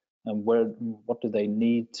 and what do they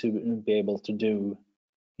need to be able to do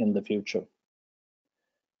in the future?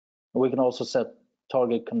 We can also set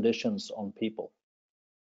target conditions on people.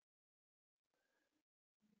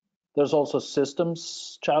 There's also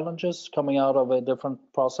systems challenges coming out of a different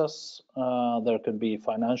process. There could be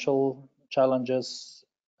financial challenges,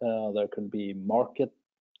 there could be market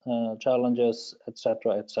challenges,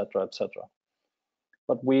 etc., etc., etc.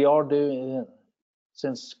 But we are doing,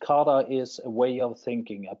 since kata is a way of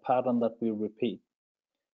thinking, a pattern that we repeat,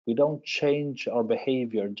 we don't change our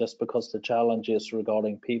behavior just because the challenge is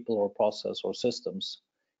regarding people or process or systems.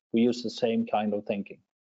 We use the same kind of thinking.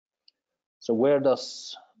 So where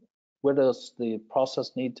does the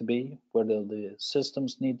process need to be? Where do the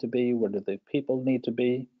systems need to be? Where do the people need to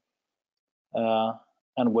be?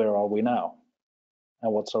 And where are we now?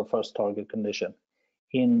 And what's our first target condition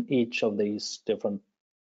in each of these different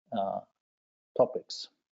topics?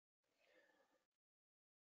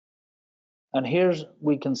 And here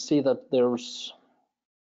we can see that there's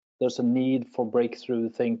a need for breakthrough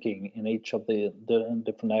thinking in each of the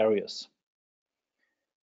different areas.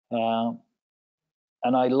 And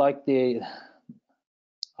I like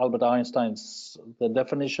Albert Einstein's, the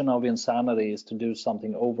definition of insanity is to do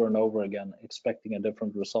something over and over again, expecting a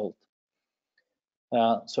different result.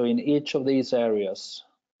 So in each of these areas,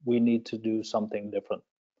 we need to do something different.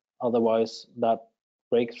 Otherwise, that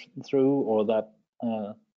breakthrough or that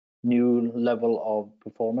new level of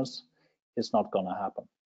performance is not going to happen.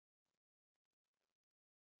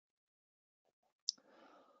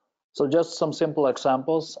 So just some simple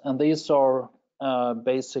examples, and these are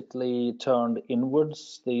basically turned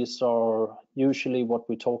inwards. These are usually what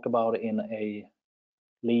we talk about in a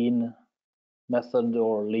lean method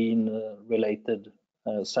or lean related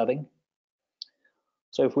setting.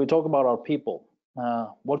 So if we talk about our people,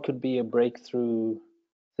 what could be a breakthrough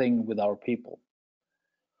thing with our people?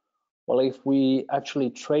 Well, if we actually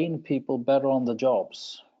train people better on the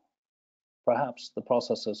jobs, perhaps the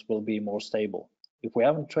processes will be more stable. If we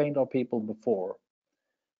haven't trained our people before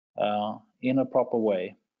in a proper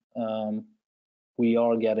way, we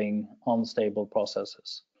are getting unstable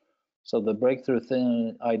processes. So the breakthrough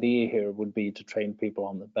idea here would be to train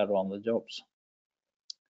people better on the jobs.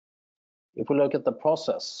 If we look at the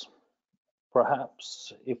process,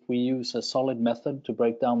 perhaps if we use a solid method to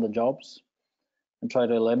break down the jobs and try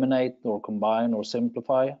to eliminate or combine or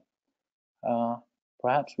simplify,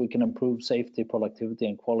 perhaps we can improve safety, productivity,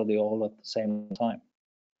 and quality all at the same time.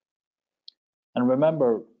 And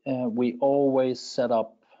remember, we always set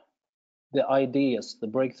up the ideas, the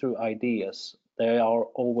breakthrough ideas. They are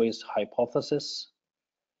always hypotheses.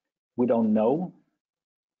 We don't know,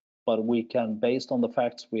 but we can, based on the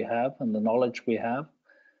facts we have and the knowledge we have,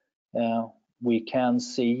 we can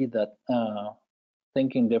see that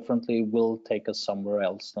thinking differently will take us somewhere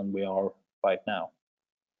else than we are right now.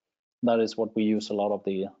 That is what we use a lot of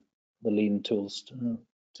the lean tools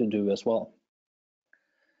to do as well.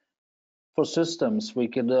 For systems, we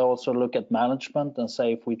could also look at management and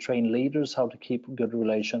say if we train leaders how to keep good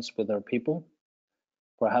relations with their people,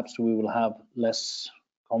 perhaps we will have less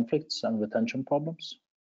conflicts and retention problems.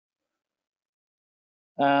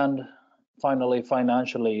 And finally,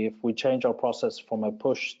 financially, if we change our process from a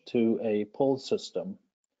push to a pull system,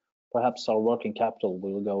 perhaps our working capital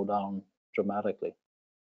will go down dramatically.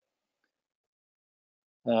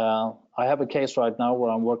 I have a case right now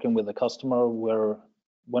where I'm working with a customer where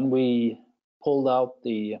when we pulled out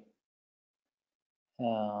the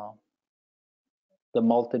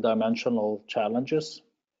multi-dimensional challenges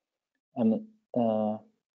and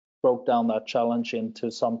broke down that challenge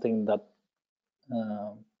into something that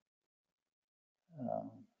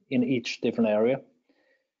in each different area,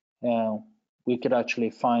 we could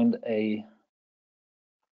actually find a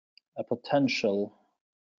potential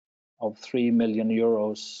of 3 million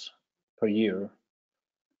euros per year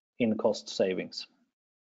in cost savings.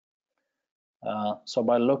 So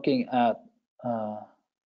by looking at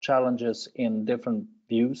challenges in different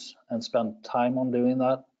views and spend time on doing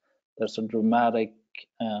that, there's a dramatic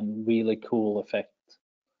and really cool effect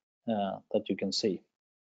that you can see.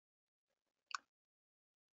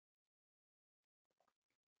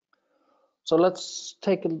 So let's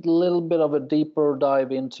take a little bit of a deeper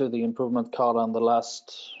dive into the improvement kata and the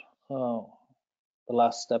last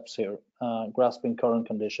steps here. Grasping current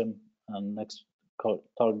condition and next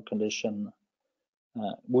target condition.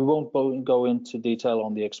 We won't go into detail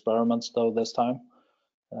on the experiments though this time,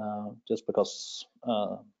 just because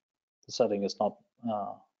the setting is not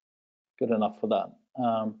good enough for that.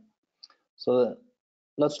 So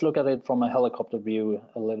let's look at it from a helicopter view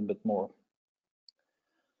a little bit more.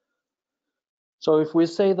 So if we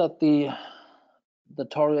say that the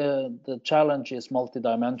challenge is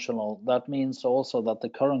multidimensional, that means also that the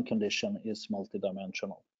current condition is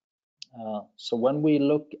multidimensional. So when we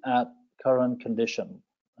look at current condition,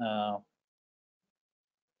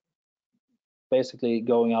 basically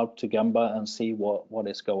going out to Gemba and see what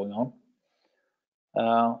is going on,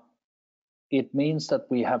 it means that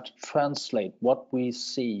we have to translate what we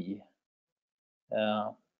see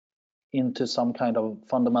into some kind of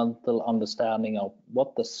fundamental understanding of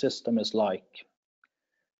what the system is like.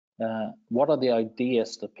 What are the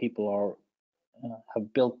ideas that people are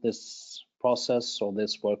have built this process or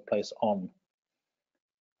this workplace on?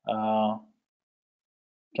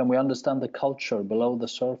 Can we understand the culture below the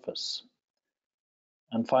surface?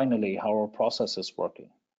 And finally, how our process is working.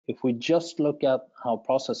 If we just look at how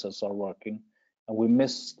processes are working and we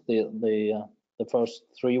miss the first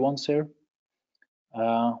three ones here,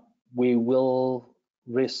 we will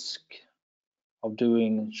risk of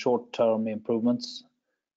doing short-term improvements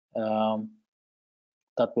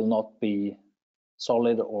that will not be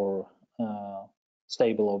solid or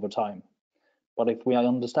stable over time. But if we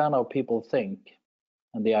understand how people think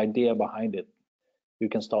and the idea behind it, you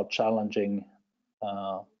can start challenging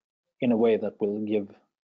in a way that will give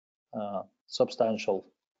substantial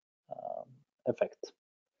effect.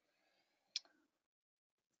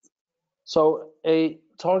 So a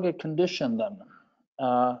target condition then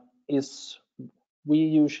is, we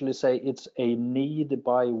usually say it's a need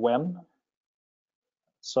by when.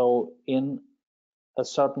 So in a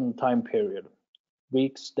certain time period,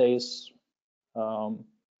 weeks, days,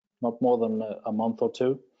 not more than a month or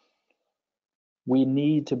two, we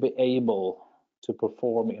need to be able to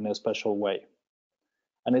perform in a special way.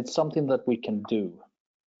 And it's something that we can do.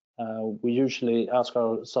 We usually ask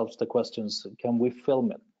ourselves the questions, can we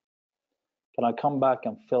film it? Can I come back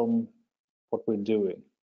and film what we're doing?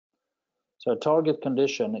 So a target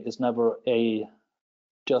condition is never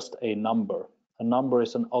just a number. A number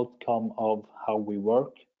is an outcome of how we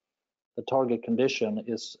work. The target condition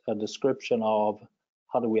is a description of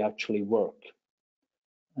how do we actually work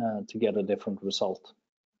to get a different result.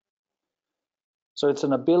 So it's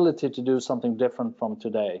an ability to do something different from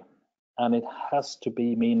today, and it has to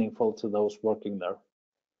be meaningful to those working there.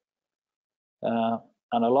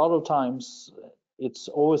 And a lot of times, it's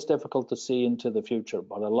always difficult to see into the future,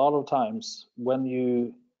 but a lot of times when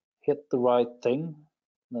you hit the right thing,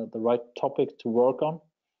 the right topic to work on,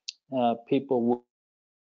 people will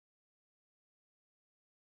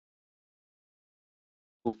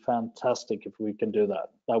be fantastic if we can do that.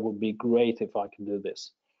 That would be great if I can do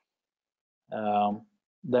this.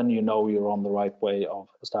 Then you know you're on the right way of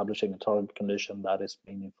establishing a target condition that is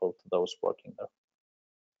meaningful to those working there.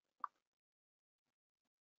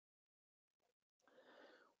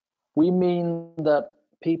 We mean that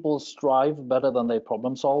people strive better than they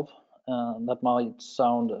problem solve. That might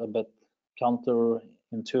sound a bit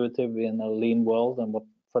counterintuitive in a lean world and what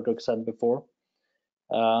Fredrik said before.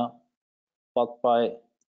 But by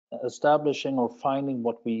establishing or finding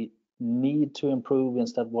what we need to improve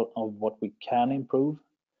instead of what we can improve,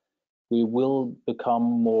 we will become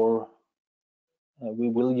more, we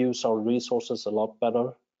will use our resources a lot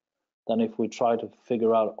better than if we try to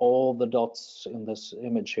figure out all the dots in this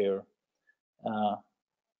image here,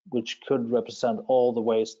 which could represent all the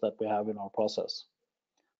waste that we have in our process.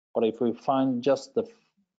 But if we find just the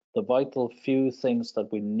vital few things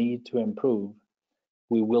that we need to improve,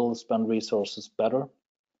 we will spend resources better,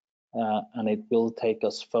 and it will take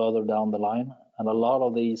us further down the line. And a lot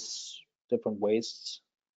of these different wastes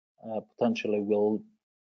potentially will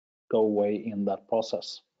go away in that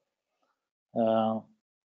process.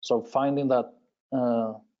 So finding that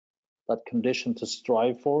condition to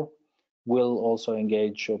strive for will also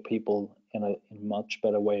engage your people in a much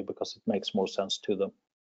better way because it makes more sense to them.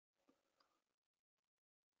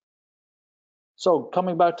 So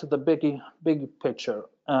coming back to the big picture.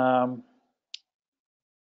 So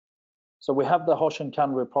we have the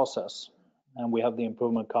Hoshin-Kanri process, and we have the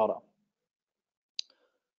improvement kata,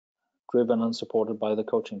 driven and supported by the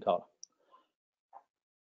coaching kata.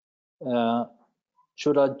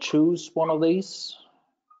 Should I choose one of these,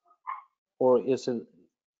 or is it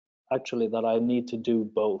actually that I need to do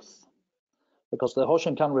both? Because the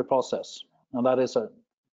Hoshin-Kanri process, and that is a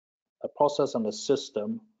process and a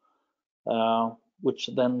system which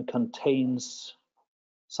then contains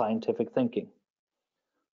scientific thinking.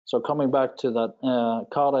 So coming back to that,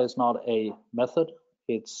 kata is not a method,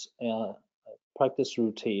 it's a practice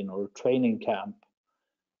routine or training camp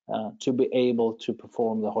to be able to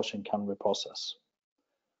perform the Hoshin-Kanri process.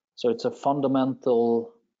 So it's a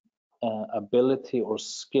fundamental ability or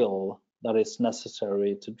skill that is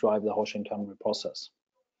necessary to drive the Hoshin-Kanri process.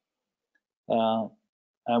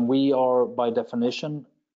 And we are, by definition,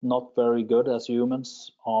 not very good as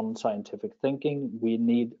humans on scientific thinking. We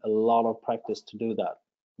need a lot of practice to do that.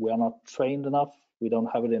 We are not trained enough. We don't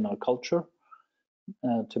have it in our culture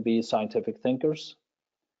to be scientific thinkers.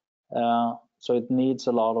 So it needs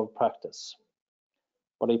a lot of practice.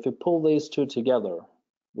 But if you pull these two together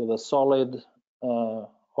with a solid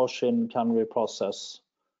Hoshin-Kanri process,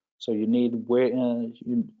 so you need where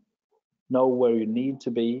you know where you need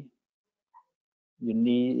to be,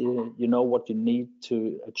 you know what you need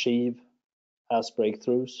to achieve as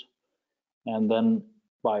breakthroughs, and then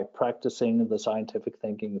by practicing the scientific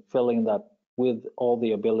thinking, filling that with all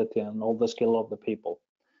the ability and all the skill of the people,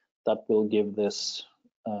 that will give this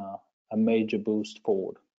a major boost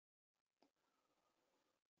forward.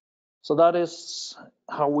 So that is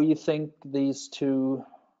how we think these two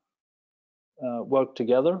work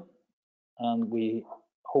together, and we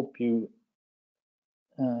hope you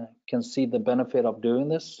can see the benefit of doing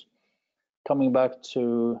this. Coming back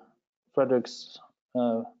to Fredrik's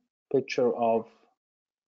picture of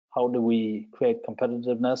how do we create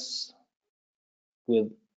competitiveness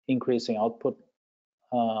with increasing output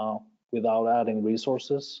without adding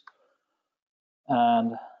resources,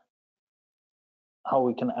 and how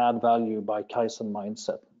we can add value by Kaizen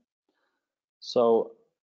mindset. So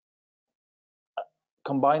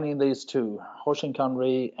combining these two,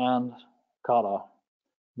 Hoshin-Kanri and kata,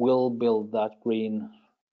 will build that green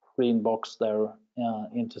box there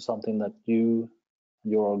into something that you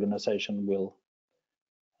and your organization will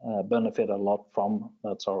benefit a lot from.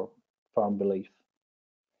 That's our firm belief.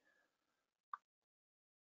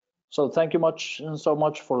 So thank you so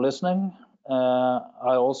much for listening.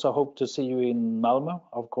 I also hope to see you in Malmö,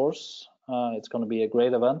 of course. It's going to be a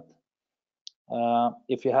great event.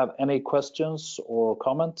 If you have any questions or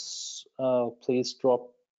comments, please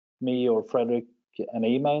drop me or Fredrik an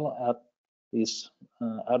email at these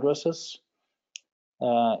addresses.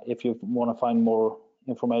 If you want to find more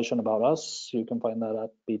information about us, you can find that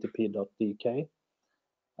at btp.dk.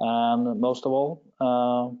 And most of all,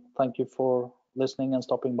 thank you for listening and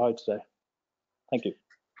stopping by today. Thank you.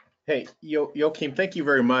 Hey, Joachim, thank you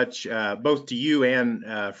very much, both to you and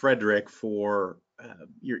Fredrik, for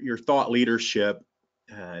your thought leadership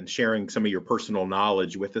and sharing some of your personal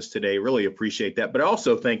knowledge with us today. Really appreciate that. But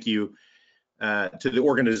also thank you to the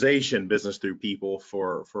organization Business Through People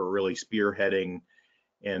for really spearheading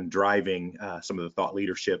and driving some of the thought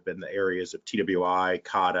leadership in the areas of TWI,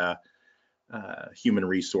 CADA, human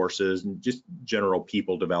resources, and just general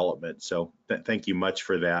people development. So thank you much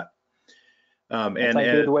for that. And thank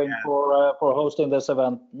you, Dwayne, for hosting this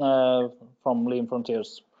event from Lean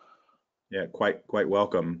Frontiers. Yeah, quite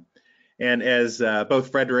welcome. And as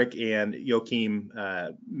both Frederick and Joachim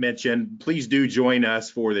mentioned, please do join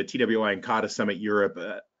us for the TWI and CADA Summit Europe.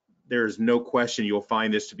 There's no question you'll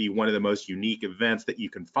find this to be one of the most unique events that you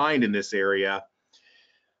can find in this area.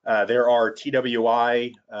 There are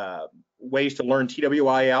TWI, ways to learn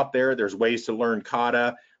TWI out there. There's ways to learn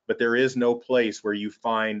CADA, but there is no place where you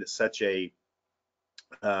find such a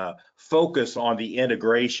focus on the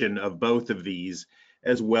integration of both of these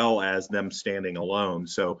as well as them standing alone.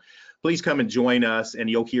 So please come and join us, and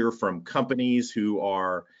you'll hear from companies who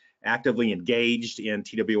are actively engaged in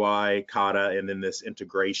TWI, CADA, and then this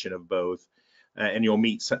integration of both. And you'll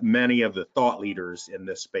meet many of the thought leaders in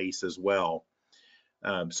this space as well.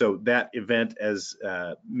 So that event, as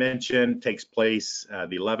mentioned, takes place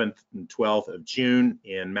the 11th and 12th of June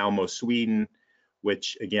in Malmo, Sweden,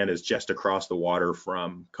 which again is just across the water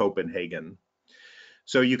from Copenhagen.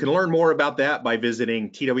 So you can learn more about that by visiting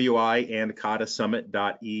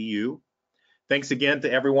twiandcadasummit.eu. Thanks again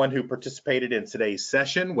to everyone who participated in today's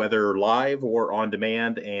session, whether live or on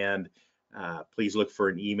demand, and please look for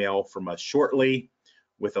an email from us shortly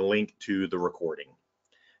with a link to the recording.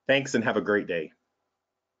 Thanks and have a great day.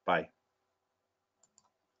 Bye.